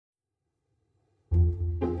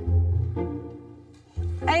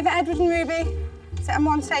Ava, Edward and Ruby, sit on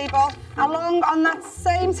one table. Along on that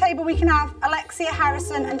same table we can have Alexia,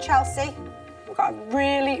 Harrison and Chelsea. We've got a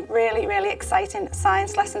really, really, really exciting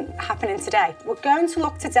science lesson happening today. We're going to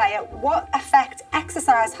look today at what effect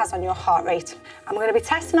exercise has on your heart rate. And we're going to be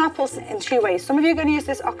testing our pulse in two ways. Some of you are going to use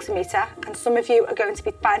this oximeter and some of you are going to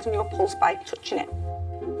be finding your pulse by touching it.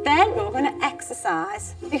 Then we're going to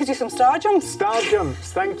exercise. You could do some star jumps. Star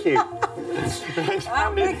jumps, thank you. How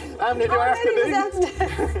many do I have to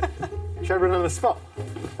do? Should I run on the spot?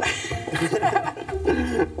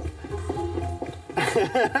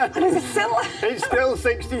 And is it still? It's still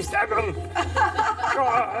 67.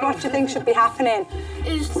 What do you think should be happening?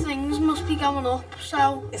 His things must be going up,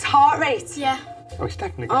 so... His heart rate? Yeah. Oh, it's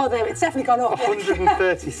definitely gone. Oh, there, it's definitely gone up.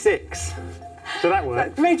 136. So that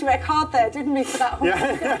worked. That made you work hard there, didn't we, for that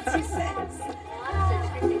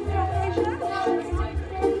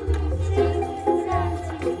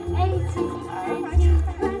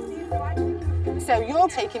 136? So you're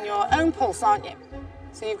taking your own pulse, aren't you?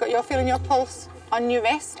 So you're feeling your pulse on your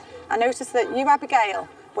wrist. I noticed that you, Abigail,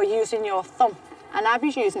 were using your thumb, and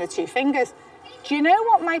Abby's using her two fingers. Do you know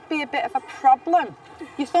what might be a bit of a problem?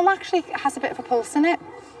 Your thumb actually has a bit of a pulse in it.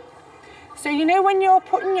 So you know when you're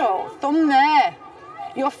putting your thumb there,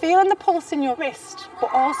 you're feeling the pulse in your wrist, but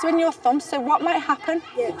also in your thumb. So what might happen?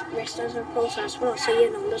 Your wrist has a pulse as well, so your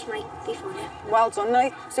numbers might be funny. Well done,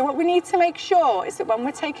 Lily. So what we need to make sure is that when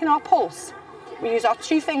we're taking our pulse, we use our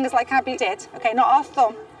two fingers like Abby did, okay, not our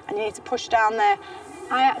thumb, and you need to push down there.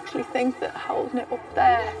 I actually think that holding it up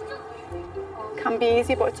there can be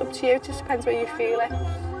easy, but it's up to you. It just depends where you feel it.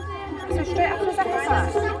 So straight after this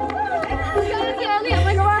exercise.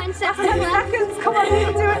 10 seconds. Come on, you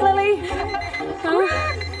can do it, Lily.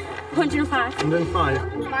 105. 105.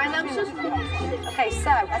 Okay, so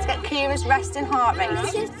let's get Kira's resting heart rate.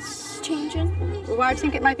 It's changing. Well, why do you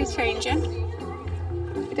think it might be changing?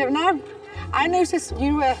 You don't know. I noticed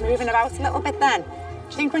you were moving about a little bit then. Do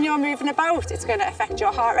you think when you're moving about, it's going to affect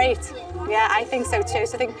your heart rate? Yeah, I think so too.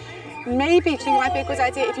 So I think maybe it might be a good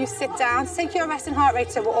idea if you sit down, take your resting heart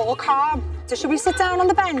rate so we're all calm. So should we sit down on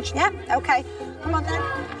the bench? Yeah? Okay. Come on then.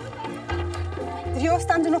 If you're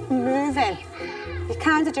standing up and moving, you're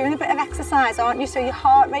kind of doing a bit of exercise, aren't you? So your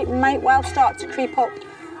heart rate might well start to creep up.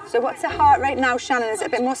 So what's the heart rate now, Shannon? Is it a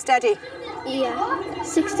bit more steady? Yeah,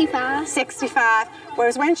 65. 65.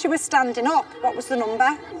 Whereas when she was standing up, what was the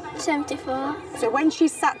number? 74. So when she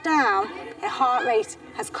sat down, her heart rate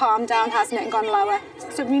has calmed down, hasn't it, and gone lower.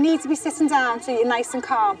 So you need to be sitting down so you're nice and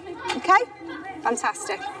calm. Okay?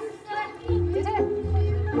 Fantastic. Did it?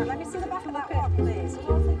 Well, let me see the back of that one, please.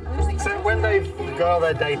 So when they've got all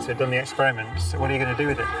their data, done the experiments, what are you going to do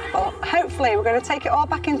with it? Well, hopefully we're going to take it all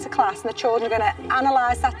back into class and the children are going to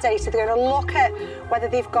analyse that data. They're going to look at whether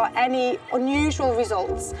they've got any unusual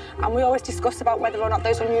results. And we always discuss about whether or not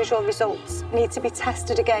those unusual results need to be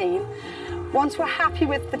tested again. Once we're happy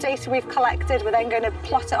with the data we've collected, we're then going to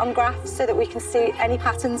plot it on graphs so that we can see any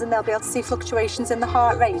patterns and they'll be able to see fluctuations in the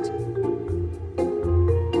heart rate.